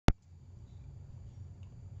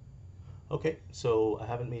Okay, so I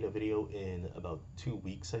haven't made a video in about 2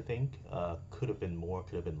 weeks, I think. Could have been more,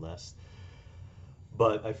 could have been less.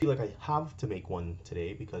 But I feel like I have to make one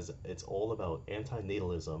today because it's all about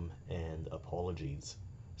antinatalism and apologies.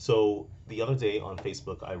 So the other day on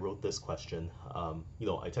Facebook, I wrote this question.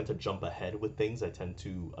 I tend to jump ahead with things. I tend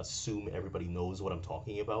to assume everybody knows what I'm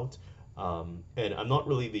talking about. And I'm not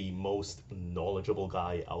really the most knowledgeable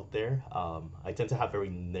guy out there. I tend to have very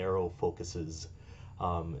narrow focuses.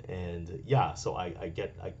 And yeah, so I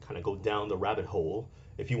kind of go down the rabbit hole,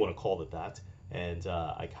 if you want to call it that, and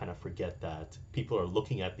I kind of forget that people are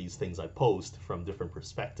looking at these things I post from different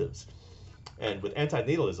perspectives. And with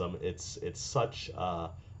antinatalism, it's such a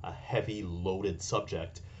heavy, loaded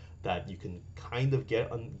subject that you can kind of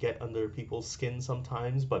get under people's skin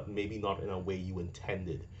sometimes, but maybe not in a way you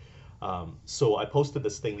intended. So I posted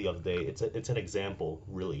this thing the other day. It's an example,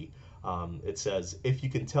 really. It says, if you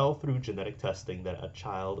can tell through genetic testing that a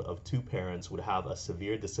child of two parents would have a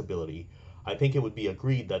severe disability, I think it would be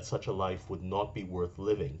agreed that such a life would not be worth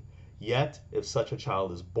living. Yet, if such a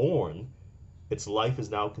child is born, its life is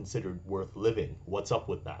now considered worth living. What's up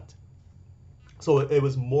with that? So it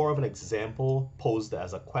was more of an example posed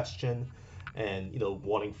as a question, and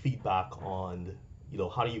wanting feedback on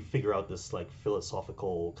how do you figure out this like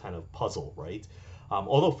philosophical kind of puzzle, right?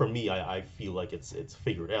 Although for me, I feel like it's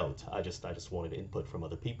figured out. I just wanted input from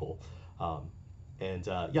other people, and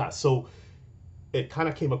yeah, so it kind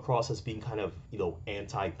of came across as being kind of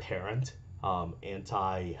anti-parent,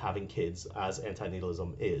 anti having kids, as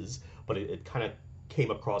antinatalism is, but it kind of came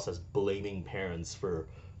across as blaming parents for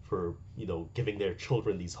giving their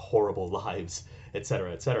children these horrible lives,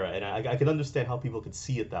 etc., etc. And I can understand how people could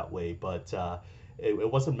see it that way, but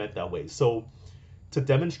it wasn't meant that way. So to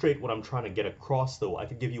demonstrate what I'm trying to get across, though, I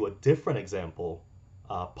could give you a different example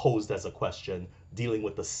posed as a question dealing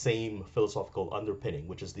with the same philosophical underpinning,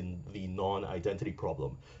 which is the non-identity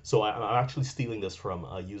problem. So I'm actually stealing this from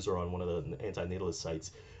a user on one of the antinatalist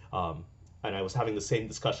sites. And I was having the same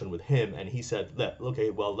discussion with him, and he said,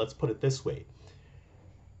 okay, well, let's put it this way.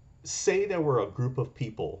 Say there were a group of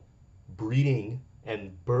people breeding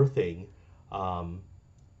and birthing um,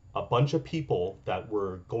 a bunch of people that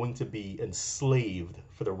were going to be enslaved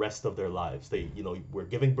for the rest of their lives. Were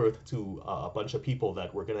giving birth to a bunch of people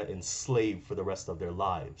that were going to enslave for the rest of their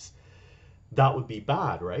lives. That would be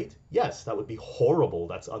bad, right? Yes, that would be horrible.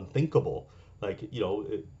 That's unthinkable.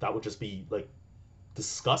 That would just be like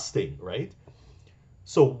disgusting, right?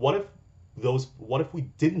 So what if we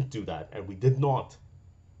didn't do that and we did not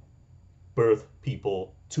birth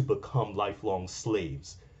people to become lifelong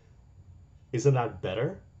slaves? Isn't that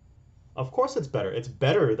better? Of course it's better. It's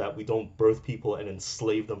better that we don't birth people and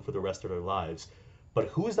enslave them for the rest of their lives. But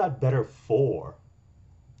who is that better for?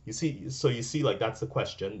 You see, like that's the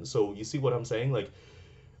question. So you see what I'm saying? Like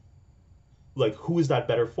who is that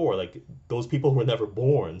better for? Like those people who were never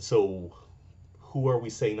born. So who are we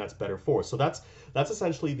saying that's better for? So that's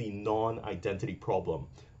essentially the non-identity problem.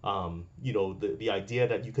 The idea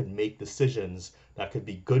that you could make decisions that could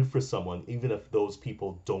be good for someone even if those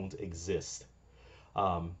people don't exist.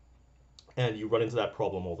 Um, and you run into that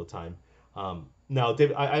problem all the time. Now,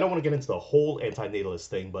 David, I don't want to get into the whole antinatalist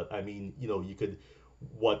thing, but I mean, you could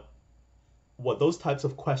what what those types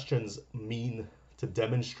of questions mean to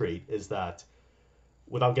demonstrate is that,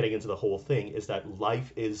 without getting into the whole thing, is that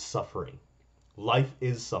life is suffering. Life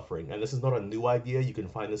is suffering, and this is not a new idea. You can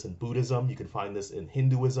find this in Buddhism, you can find this in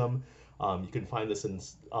Hinduism, you can find this in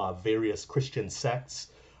various Christian sects.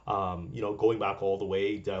 Going back all the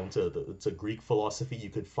way down to Greek philosophy, you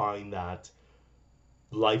could find that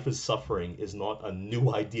life is suffering is not a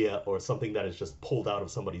new idea or something that is just pulled out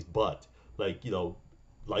of somebody's butt.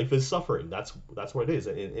 Life is suffering. That's what it is.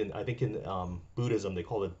 I think in Buddhism they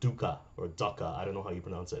call it dukkha or dukkha. I don't know how you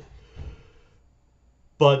pronounce it.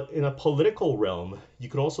 But in a political realm, you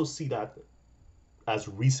could also see that as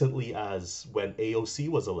recently as when AOC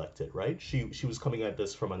was elected, right? She was coming at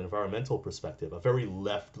this from an environmental perspective, a very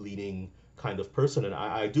left leaning kind of person, and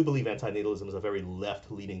I do believe antinatalism is a very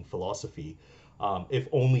left leaning philosophy, if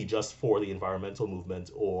only just for the environmental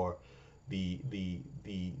movement or the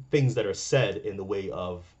things that are said in the way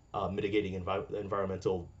of mitigating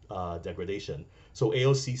environmental degradation. So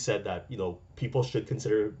AOC said that people should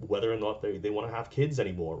consider whether or not they want to have kids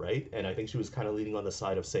anymore, right? And I think she was kind of leaning on the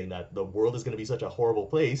side of saying that the world is going to be such a horrible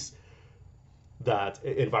place that,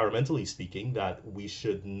 environmentally speaking, that we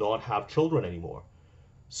should not have children anymore.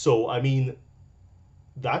 So I mean,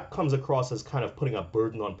 that comes across as kind of putting a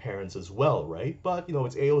burden on parents as well, right? But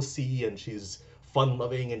it's AOC and she's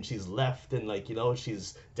fun-loving and she's left and like,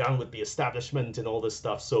 she's down with the establishment and all this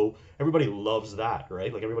stuff. So everybody loves that,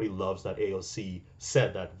 right? Like everybody loves that AOC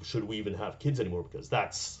said that should we even have kids anymore, because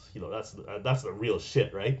that's the real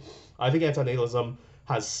shit, right? I think antinatalism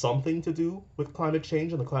has something to do with climate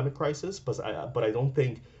change and the climate crisis, but I don't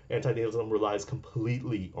think antinatalism relies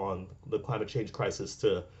completely on the climate change crisis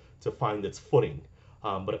to find its footing.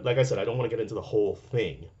 But like I said, I don't want to get into the whole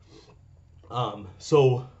thing.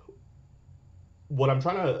 So what I'm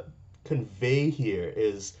trying to convey here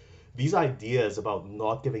is these ideas about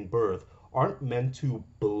not giving birth aren't meant to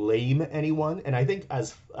blame anyone. And I think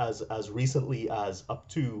as recently as up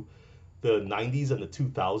to the 90s and the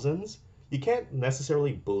 2000s, you can't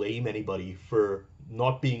necessarily blame anybody for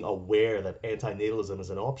not being aware that antinatalism is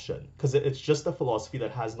an option, because it's just a philosophy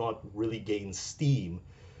that has not really gained steam,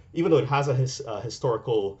 even though it has a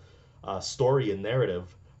historical story and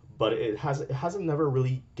narrative, but it hasn't never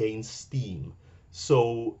really gained steam.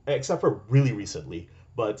 So except for really recently,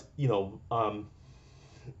 but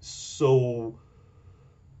so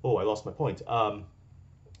oh, I lost my point.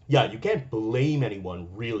 Yeah, you can't blame anyone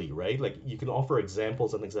really, right? Like you can offer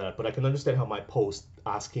examples and things like that, but I can understand how my post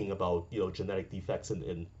asking about genetic defects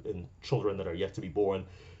in children that are yet to be born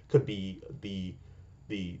could be the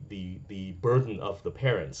burden of the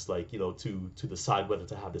parents, like to decide whether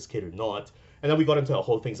to have this kid or not. And then we got into a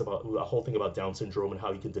whole thing about Down syndrome and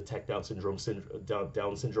how you can detect Down syndrome,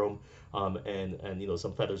 and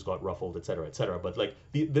some feathers got ruffled, etc., etc. But like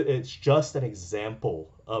it's just an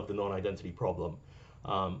example of the non-identity problem.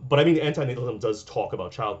 But I mean, antinatalism does talk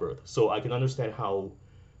about childbirth, so I can understand how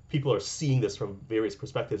people are seeing this from various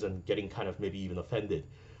perspectives and getting kind of maybe even offended.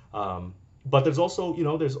 But there's also,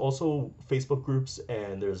 there's also Facebook groups,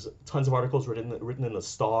 and there's tons of articles written in the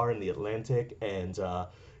Star and the Atlantic, and I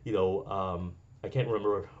can't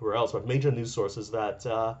remember where else, but major news sources that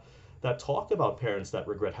talk about parents that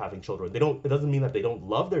regret having children. It doesn't mean that they don't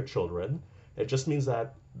love their children. It just means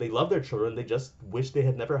that they love their children. They just wish they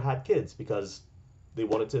had never had kids because they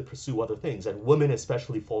wanted to pursue other things. And women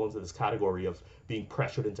especially fall into this category of being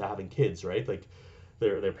pressured into having kids, right? Like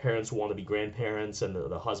their parents want to be grandparents, and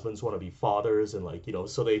the husbands want to be fathers, and like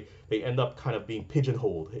so they end up kind of being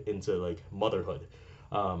pigeonholed into like motherhood.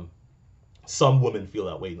 Some women feel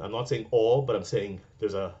that way. I'm not saying all, but I'm saying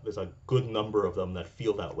there's a good number of them that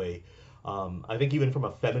feel that way. I think even from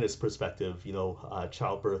a feminist perspective,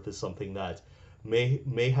 childbirth is something that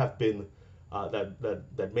may have been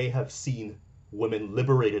that may have seen women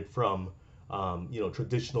liberated from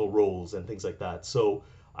traditional roles and things like that. So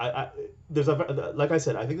there's like I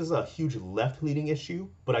said, I think this is a huge left-leaning issue,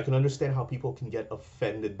 but I can understand how people can get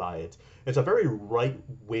offended by it. It's a very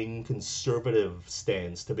right-wing conservative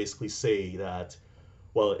stance to basically say that,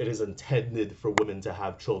 well, it is intended for women to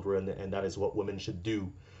have children, and that is what women should do.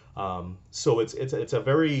 So it's a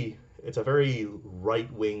very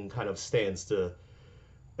right-wing kind of stance to,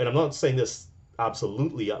 and I'm not saying this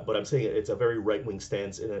absolutely, but I'm saying it's a very right-wing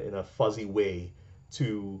stance in a fuzzy way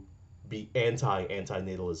to be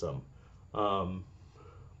anti-antinatalism. And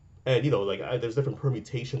there's different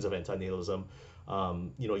permutations of antinatalism.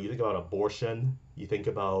 You think about abortion, you think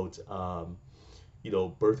about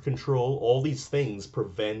birth control. All these things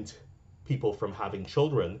prevent people from having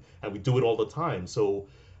children, and we do it all the time. So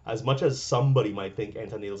as much as somebody might think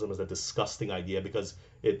antinatalism is a disgusting idea because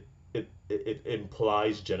it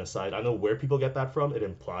implies genocide. I don't know where people get that from. It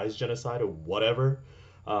implies genocide or whatever.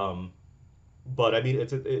 But I mean,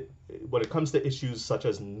 when it comes to issues such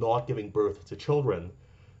as not giving birth to children,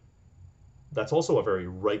 that's also a very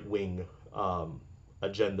right-wing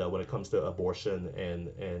agenda when it comes to abortion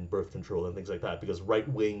and birth control and things like that, because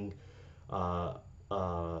right-wing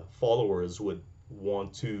followers would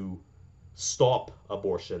want to stop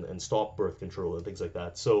abortion and stop birth control and things like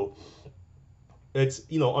that. So it's,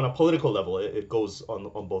 on a political level, it goes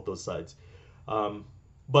on both those sides.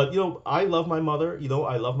 But I love my mother.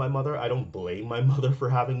 I love my mother. I don't blame my mother for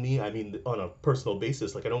having me. I mean, on a personal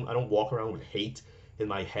basis, like I don't walk around with hate in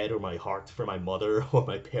my head or my heart for my mother or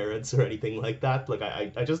my parents or anything like that. Like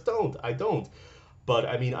I just don't. I don't. But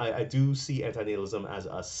I mean, I do see antinatalism as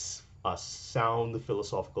a sound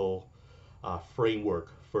philosophical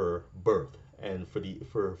framework for birth and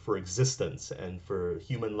for existence and for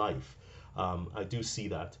human life. I do see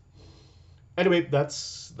that. Anyway,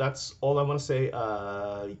 that's all I want to say.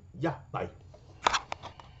 Yeah, bye.